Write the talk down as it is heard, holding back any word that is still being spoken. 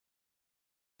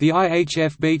The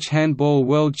IHF Beach Handball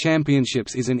World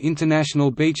Championships is an international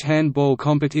beach handball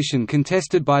competition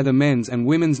contested by the men's and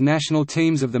women's national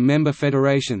teams of the member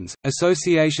federations,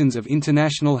 Associations of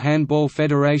International Handball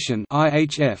Federation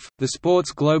 (IHF), the sport's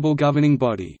global governing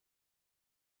body.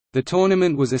 The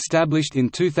tournament was established in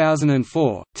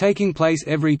 2004, taking place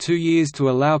every 2 years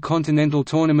to allow continental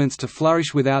tournaments to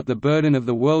flourish without the burden of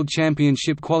the World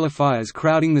Championship qualifiers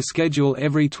crowding the schedule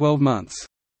every 12 months.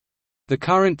 The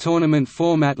current tournament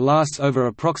format lasts over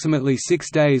approximately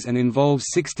 6 days and involves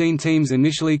 16 teams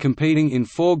initially competing in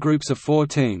 4 groups of 4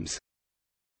 teams.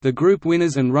 The group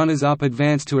winners and runners-up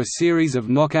advance to a series of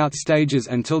knockout stages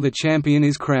until the champion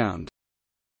is crowned.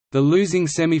 The losing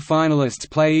semi-finalists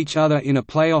play each other in a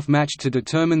playoff match to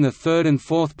determine the 3rd and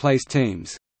 4th place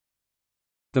teams.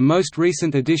 The most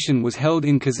recent edition was held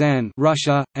in Kazan,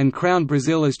 Russia, and crowned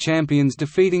Brazil as champions,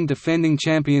 defeating defending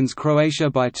champions Croatia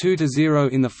by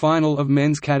 2–0 in the final of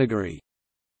men's category.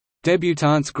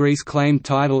 Debutantes Greece claimed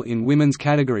title in women's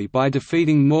category by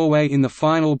defeating Norway in the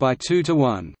final by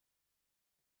 2–1.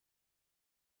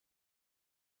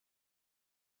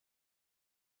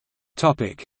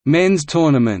 Topic: Men's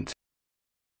tournament.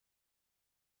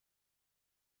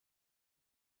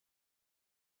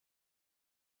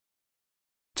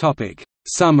 Topic: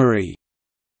 Summary.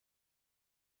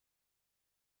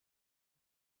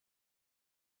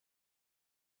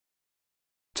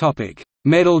 Topic: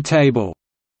 Medal table.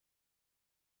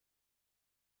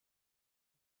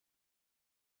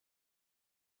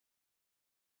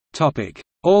 Topic: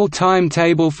 All-time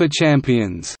table for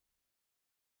champions.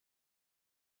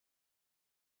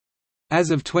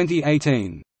 As of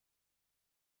 2018.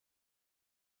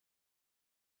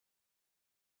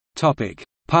 Topic: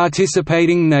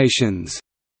 Participating nations.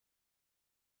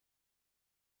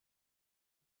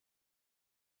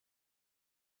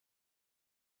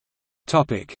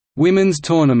 Topic: Women's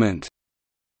tournament.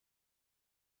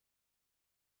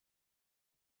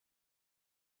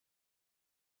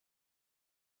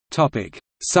 Topic: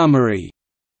 Summary.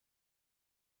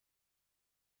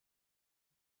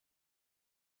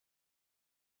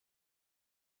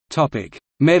 Topic: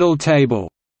 Medal table.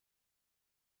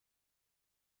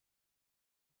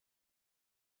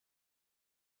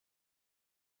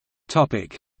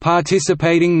 Topic: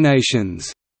 Participating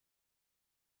nations.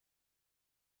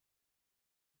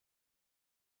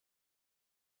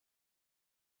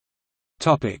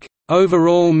 Topic: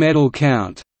 Overall medal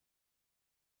count.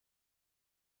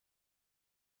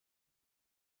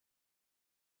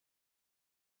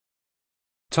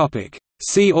 Topic: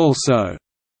 See also.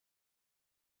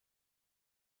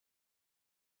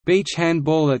 Beach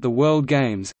handball at the World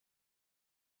Games,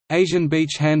 Asian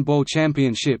Beach Handball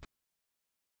Championship,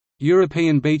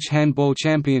 European Beach Handball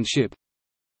Championship,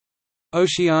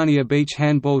 Oceania Beach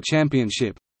Handball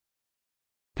Championship,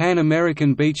 Pan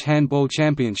American Beach Handball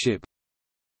Championship,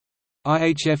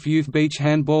 IHF Youth Beach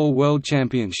Handball World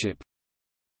Championship.